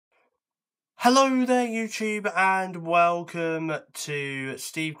Hello there YouTube and welcome to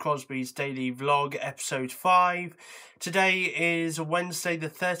Steve Crosby's Daily Vlog episode 5. Today is Wednesday the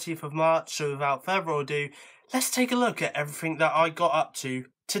 30th of March, so without further ado, let's take a look at everything that I got up to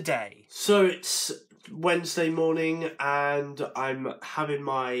today. So it's Wednesday morning and I'm having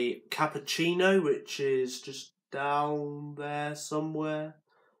my cappuccino, which is just down there somewhere.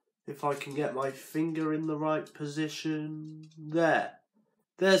 If I can get my finger in the right position.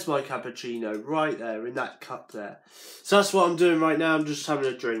 There's my cappuccino, right there, in that cup there. So that's what I'm doing right now, I'm just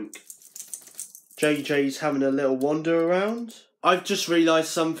having a drink. JJ's having a little wander around. I've just realised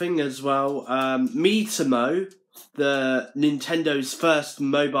something as well. Metamo, the Nintendo's first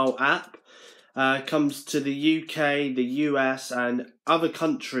mobile app, comes to the UK, the US and other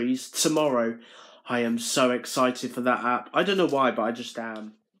countries tomorrow. I am so excited for that app. I don't know why, but I just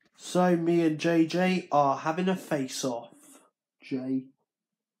am. So me and JJ are having a face-off.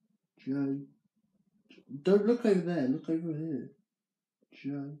 Joe, don't look over there, look over here.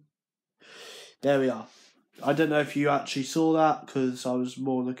 Joe. There we are. I don't know if you actually saw that because I was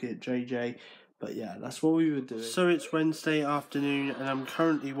more looking at JJ, but yeah, that's what we were doing. So it's Wednesday afternoon and I'm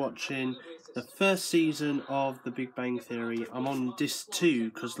currently watching the first season of The Big Bang Theory. I'm on disc 2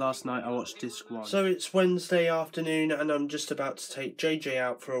 because last night I watched disc 1. So it's Wednesday afternoon and I'm just about to take JJ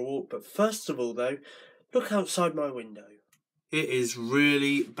out for a walk, but first of all though, look outside my window. It is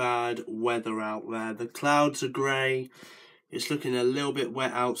really bad weather out there. The clouds are grey. It's looking a little bit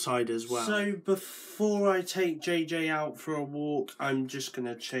wet outside as well. So before I take JJ out for a walk, I'm just going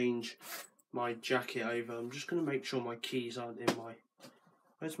to change my jacket over. I'm just going to make sure my keys aren't in my...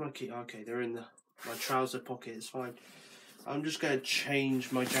 Where's my key? Okay, they're in my trouser pocket. It's fine. I'm just going to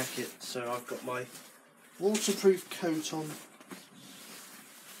change my jacket so I've got my waterproof coat on.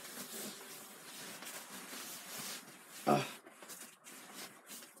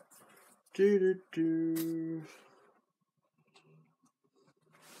 Do that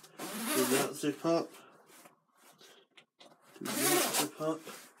zip up. Do that zip up.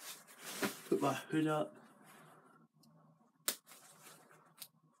 Put my hood up.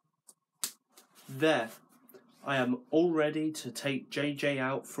 There. I am all ready to take JJ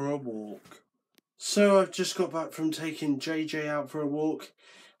out for a walk. So I've just got back from taking JJ out for a walk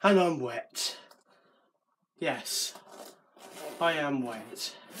and I'm wet. Yes, I am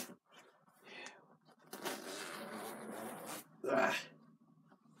wet.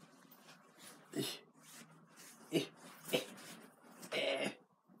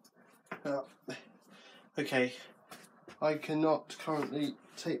 Okay, I cannot currently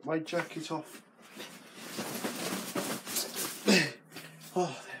take my jacket off.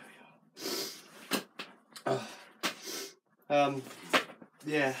 Oh, there we are.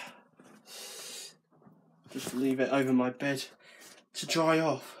 Yeah. Just leave it over my bed to dry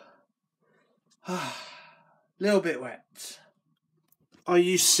off. Little bit wet. Are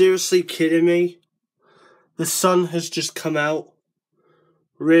you seriously kidding me? The sun has just come out.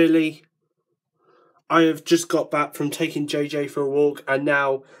 Really? I have just got back from taking JJ for a walk and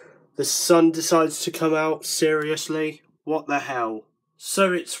now the sun decides to come out? Seriously? What the hell?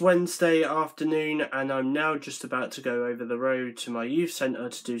 So it's Wednesday afternoon and I'm now just about to go over the road to my youth centre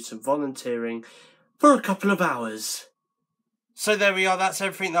to do some volunteering for a couple of hours. So there we are, that's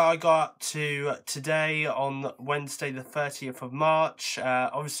everything that I got up to today on Wednesday the 30th of March.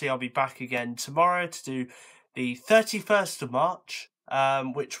 Obviously I'll be back again tomorrow to do the 31st of March,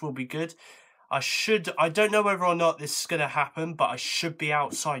 which will be good. I don't know whether or not this is going to happen, but I should be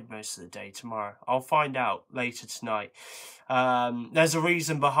outside most of the day tomorrow. I'll find out later tonight. There's a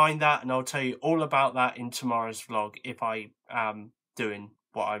reason behind that, and I'll tell you all about that in tomorrow's vlog if I am doing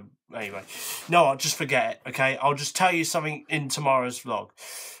what I'm... Anyway, no, I'll just forget it, okay? I'll just tell you something in tomorrow's vlog.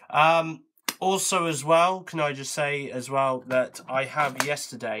 Also as well, can I just say as well that I have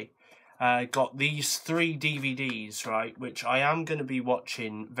yesterday got these 3 DVDs, right, which I am going to be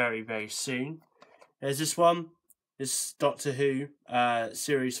watching very, very soon. There's this one. This Doctor Who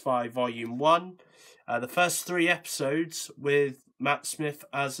Series 5 Volume 1. The first 3 episodes with Matt Smith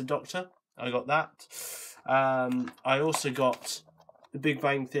as the Doctor. I got that. I also got The Big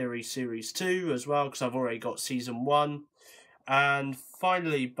Bang Theory Series 2 as well, because I've already got Season 1. And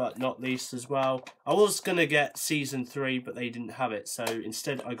finally, but not least as well, I was going to get Season 3, but they didn't have it. So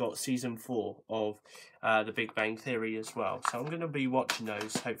instead, I got Season 4 of The Big Bang Theory as well. So I'm going to be watching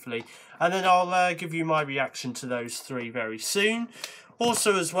those, hopefully. And then I'll give you my reaction to those 3 very soon.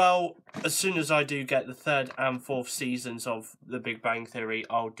 Also as well, as soon as I do get the 3rd and 4th seasons of The Big Bang Theory,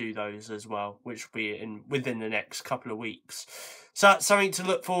 I'll do those as well, which will be within the next couple of weeks. So that's something to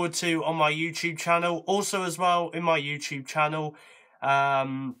look forward to on my YouTube channel. Also as well, in my YouTube channel,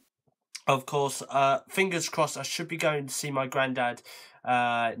 of course, fingers crossed, I should be going to see my granddad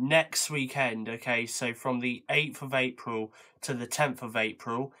next weekend, okay? So from the 8th of April to the 10th of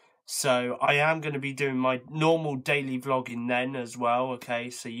April. So I am going to be doing my normal daily vlogging then as well, okay?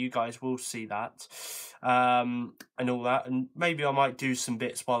 So you guys will see that and all that. And maybe I might do some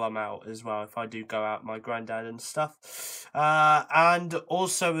bits while I'm out as well, if I do go out with my granddad and stuff. And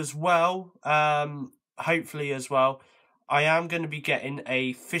also as well, hopefully as well, I am going to be getting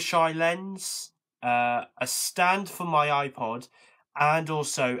a fisheye lens, a stand for my iPod, and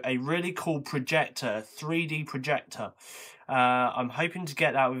also a really cool projector, 3D projector. I'm hoping to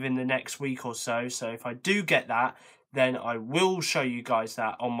get that within the next week or so. So if I do get that, then I will show you guys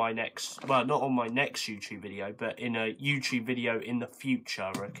that on my next, well, not on my next YouTube video, but in a YouTube video in the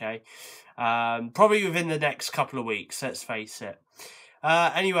future, okay? Probably within the next couple of weeks, let's face it.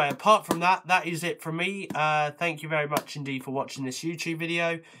 Anyway, apart from that, that is it from me. Thank you very much indeed for watching this YouTube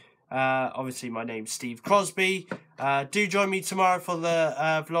video. Obviously, my name's Steve Crosby. Do join me tomorrow for the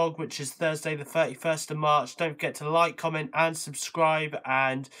vlog, which is Thursday the 31st of March. Don't forget to like, comment and subscribe.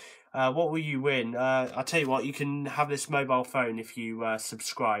 And what will you win? I'll tell you what, you can have this mobile phone if you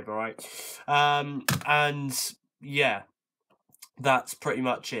subscribe, alright? And yeah, that's pretty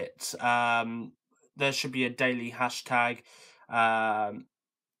much it. There should be a daily hashtag. I'm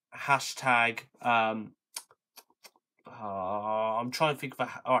trying to think of a...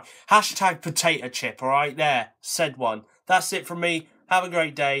 Alright, hashtag potato chip, alright? There, said one. That's it from me. Have a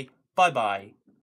great day. Bye-bye.